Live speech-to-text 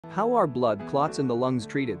How are blood clots in the lungs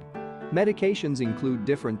treated? Medications include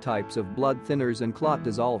different types of blood thinners and clot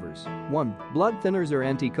dissolvers. 1. Blood thinners or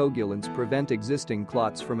anticoagulants prevent existing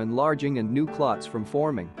clots from enlarging and new clots from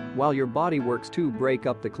forming, while your body works to break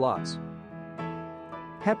up the clots.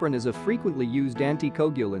 Heparin is a frequently used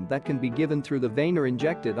anticoagulant that can be given through the vein or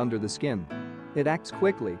injected under the skin. It acts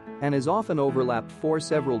quickly and is often overlapped for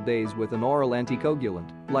several days with an oral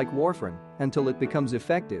anticoagulant, like warfarin, until it becomes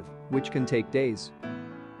effective, which can take days.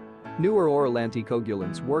 Newer oral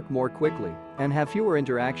anticoagulants work more quickly and have fewer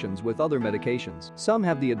interactions with other medications. Some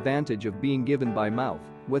have the advantage of being given by mouth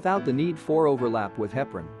without the need for overlap with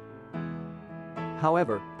heparin.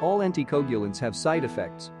 However, all anticoagulants have side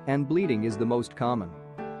effects, and bleeding is the most common.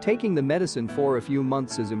 Taking the medicine for a few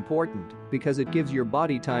months is important because it gives your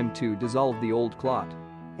body time to dissolve the old clot.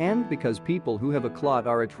 And because people who have a clot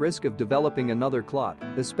are at risk of developing another clot,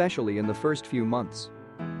 especially in the first few months.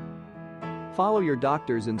 Follow your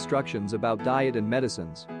doctor's instructions about diet and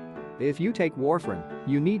medicines. If you take warfarin,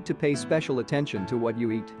 you need to pay special attention to what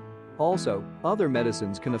you eat. Also, other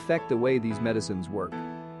medicines can affect the way these medicines work.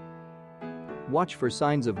 Watch for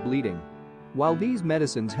signs of bleeding. While these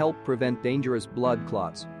medicines help prevent dangerous blood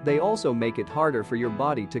clots, they also make it harder for your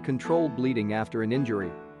body to control bleeding after an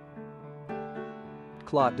injury.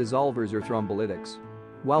 Clot dissolvers or thrombolytics.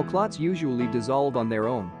 While clots usually dissolve on their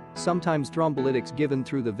own, sometimes thrombolytics given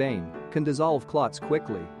through the vein can dissolve clots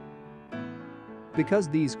quickly. Because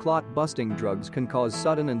these clot-busting drugs can cause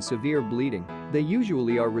sudden and severe bleeding, they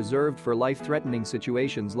usually are reserved for life-threatening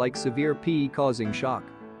situations like severe PE-causing shock.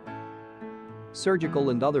 Surgical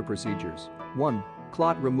and other procedures. 1.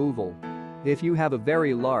 Clot removal. If you have a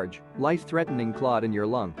very large, life-threatening clot in your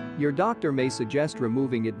lung, your doctor may suggest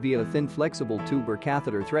removing it via a thin flexible tube or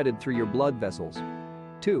catheter threaded through your blood vessels.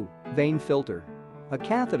 2. Vein filter. A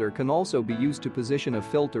catheter can also be used to position a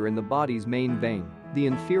filter in the body's main vein, the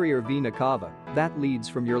inferior vena cava, that leads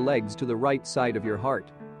from your legs to the right side of your heart.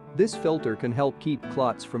 This filter can help keep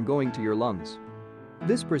clots from going to your lungs.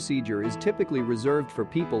 This procedure is typically reserved for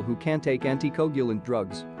people who can't take anticoagulant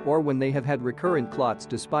drugs or when they have had recurrent clots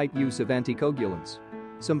despite use of anticoagulants.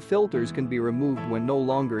 Some filters can be removed when no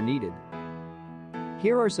longer needed.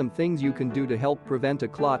 Here are some things you can do to help prevent a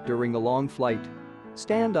clot during a long flight.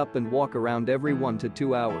 Stand up and walk around every 1 to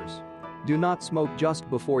 2 hours. Do not smoke just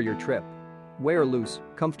before your trip. Wear loose,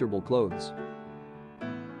 comfortable clothes.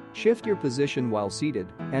 Shift your position while seated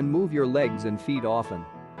and move your legs and feet often.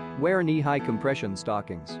 Wear knee-high compression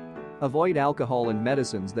stockings. Avoid alcohol and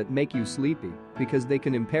medicines that make you sleepy because they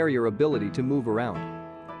can impair your ability to move around.